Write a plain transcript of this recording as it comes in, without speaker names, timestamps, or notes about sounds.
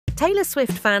Taylor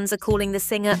Swift fans are calling the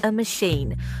singer a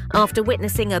machine after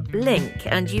witnessing a blink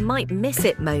and you might miss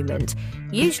it moment,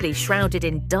 usually shrouded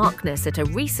in darkness at a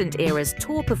recent era's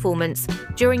tour performance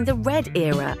during the Red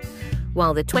era.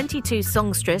 While the 22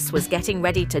 songstress was getting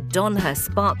ready to don her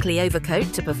sparkly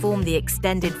overcoat to perform the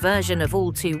extended version of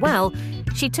All Too Well,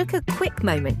 she took a quick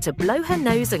moment to blow her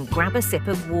nose and grab a sip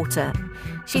of water.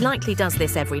 She likely does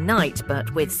this every night,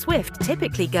 but with Swift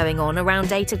typically going on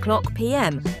around 8 o'clock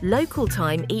p.m. local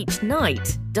time each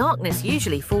night, darkness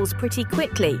usually falls pretty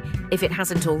quickly, if it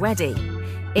hasn't already.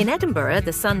 In Edinburgh,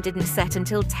 the sun didn't set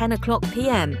until 10 o'clock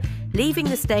p.m., leaving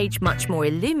the stage much more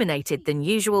illuminated than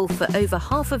usual for over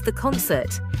half of the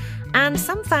concert. And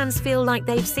some fans feel like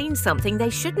they've seen something they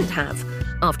shouldn't have,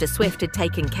 after Swift had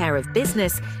taken care of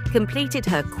business, completed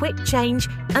her quick change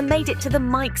and made it to the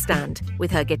mic stand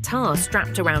with her guitar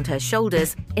strapped around her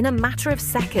shoulders in a matter of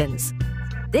seconds.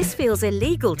 This feels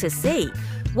illegal to see.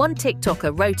 One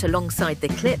TikToker wrote alongside the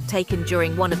clip taken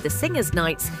during one of the singers'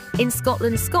 nights in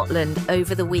Scotland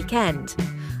over the weekend.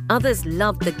 Others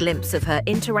loved the glimpse of her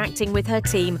interacting with her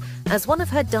team as one of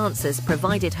her dancers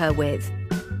provided her with.